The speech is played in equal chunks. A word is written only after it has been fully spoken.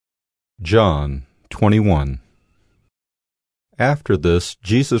John 21. After this,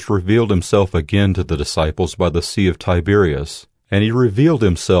 Jesus revealed himself again to the disciples by the Sea of Tiberias, and he revealed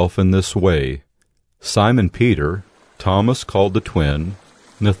himself in this way. Simon Peter, Thomas called the twin,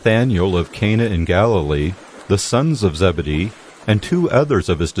 Nathanael of Cana in Galilee, the sons of Zebedee, and 2 others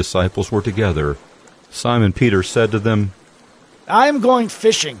of his disciples were together. Simon Peter said to them, "I am going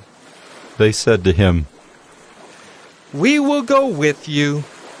fishing." They said to him, "We will go with you."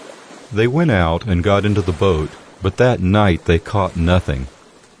 They went out and got into the boat, but that night they caught nothing.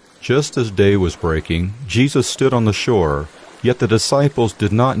 Just as day was breaking, Jesus stood on the shore, yet the disciples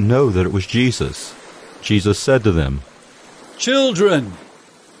did not know that it was Jesus. Jesus said to them, "Children,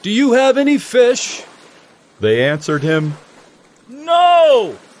 do you have any fish?" They answered him,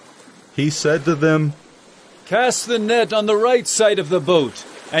 "No!" He said to them, "Cast the net on the right side of the boat,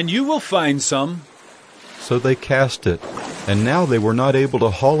 and you will find some." So they cast it, and now they were not able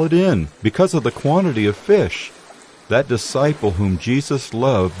to haul it in because of the quantity of fish. That disciple whom Jesus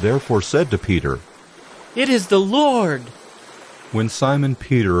loved therefore said to Peter, "It is the Lord." When Simon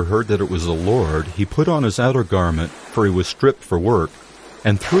Peter heard that it was the Lord, he put on his outer garment, for he was stripped for work,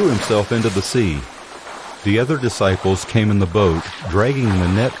 and threw himself into the sea. The other disciples came in the boat, dragging the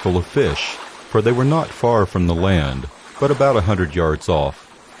net full of fish, for they were not far from the land, but about 100 yards off.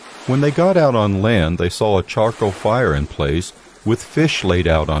 When they got out on land, they saw a charcoal fire in place, with fish laid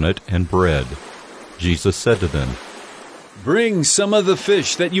out on it and bread. Jesus said to them, "Bring some of the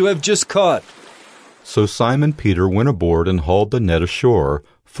fish that you have just caught." So Simon Peter went aboard and hauled the net ashore,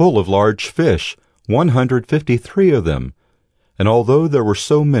 full of large fish, 153 of them. And although there were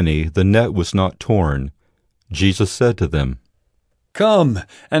so many, the net was not torn. Jesus said to them, "Come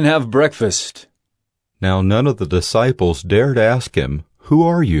and have breakfast." Now none of the disciples dared ask him, "Who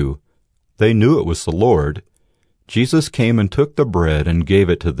are you?" They knew it was the Lord. Jesus came and took the bread and gave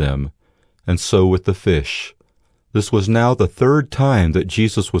it to them, and so with the fish. This was now the 3rd time that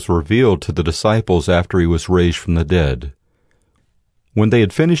Jesus was revealed to the disciples after he was raised from the dead. When they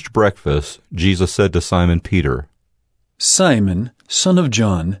had finished breakfast, Jesus said to Simon Peter, "Simon, son of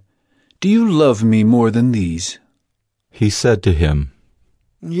John, do you love me more than these?" He said to him,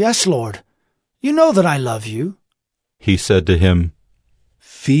 "Yes, Lord. You know that I love you." He said to him,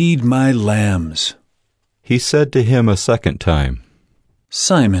 "Feed my lambs." He said to him a 2nd time,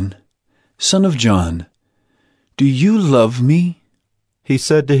 "Simon, son of John, do you love me?" He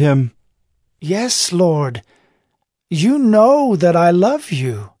said to him, "Yes, Lord. You know that I love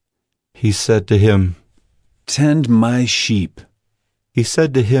you." He said to him, "Tend my sheep." He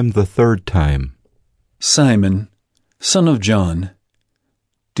said to him the 3rd time, "Simon, son of John,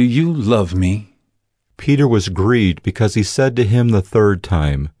 do you love me?" Peter was grieved because he said to him the 3rd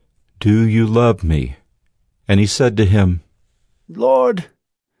time, "Do you love me?" And he said to him, "Lord,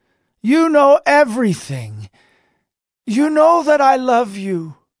 you know everything. You know that I love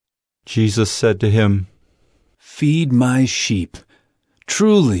you." Jesus said to him, "Feed my sheep.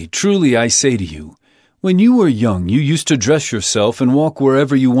 Truly, truly, I say to you, when you were young, you used to dress yourself and walk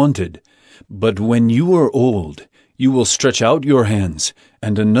wherever you wanted. But when you are old, you will stretch out your hands,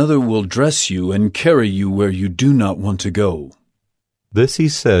 and another will dress you and carry you where you do not want to go." This he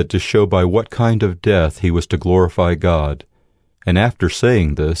said to show by what kind of death he was to glorify God. And after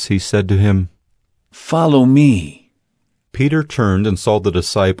saying this, he said to him, "Follow me." Peter turned and saw the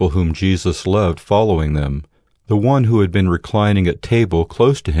disciple whom Jesus loved following them, the one who had been reclining at table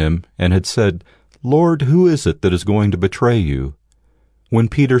close to him and had said, "Lord, who is it that is going to betray you?" When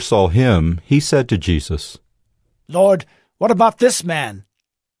Peter saw him, he said to Jesus, "Lord, what about this man?"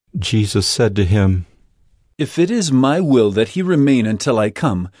 Jesus said to him, "If it is my will that he remain until I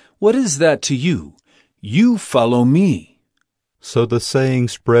come, what is that to you? You follow me." So the saying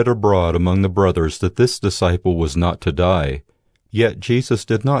spread abroad among the brothers that this disciple was not to die. Yet Jesus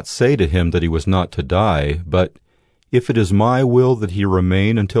did not say to him that he was not to die, but, "If it is my will that he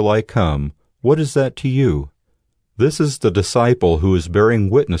remain until I come, what is that to you?" This is the disciple who is bearing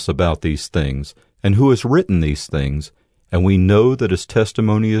witness about these things, and who has written these things, and we know that his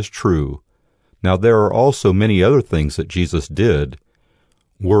testimony is true. Now there are also many other things that Jesus did.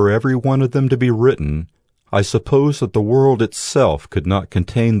 Were every one of them to be written, I suppose that the world itself could not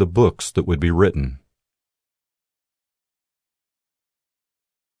contain the books that would be written.